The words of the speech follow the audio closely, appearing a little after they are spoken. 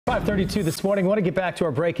5:32 this morning. I want to get back to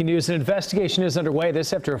our breaking news. An investigation is underway.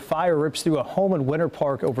 This after a fire rips through a home in Winter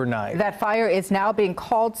Park overnight. That fire is now being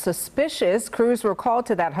called suspicious. Crews were called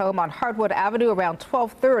to that home on Hardwood Avenue around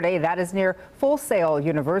 12:30. That is near Full Sail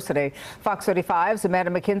University. Fox 35's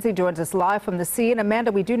Amanda McKenzie joins us live from the scene.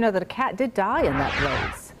 Amanda, we do know that a cat did die in that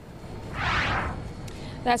blaze.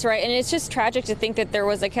 That's right, and it's just tragic to think that there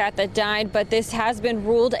was a cat that died, but this has been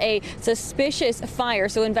ruled a suspicious fire.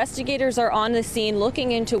 So investigators are on the scene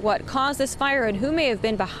looking into what caused this fire and who may have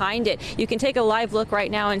been behind it. You can take a live look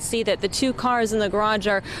right now and see that the two cars in the garage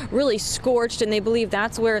are really scorched, and they believe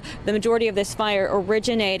that's where the majority of this fire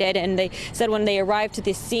originated. And they said when they arrived to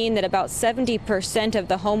the scene that about 70% of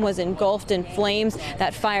the home was engulfed in flames,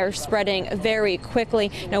 that fire spreading very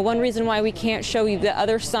quickly. Now, one reason why we can't show you the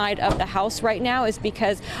other side of the house right now is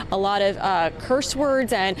because a lot of curse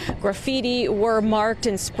words and graffiti were marked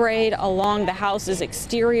and sprayed along the house's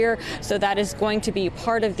exterior. So that is going to be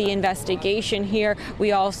part of the investigation here.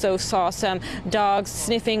 We also saw some dogs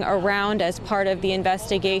sniffing around as part of the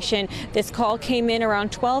investigation. This call came in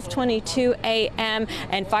around 12:22 a.m.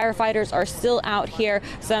 and firefighters are still out here,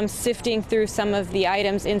 some sifting through some of the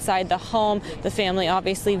items inside the home. The family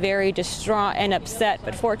obviously very distraught and upset,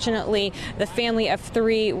 but fortunately the family of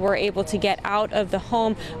three were able to get out of the home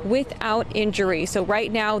without injury. So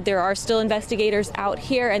right now there are still investigators out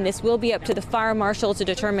here, and this will be up to the fire marshal to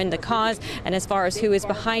determine the cause. And as far as who is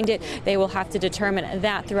behind it, they will have to determine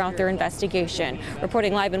that throughout their investigation.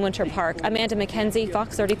 Reporting live in Winter Park, Amanda McKenzie,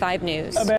 Fox 35 News.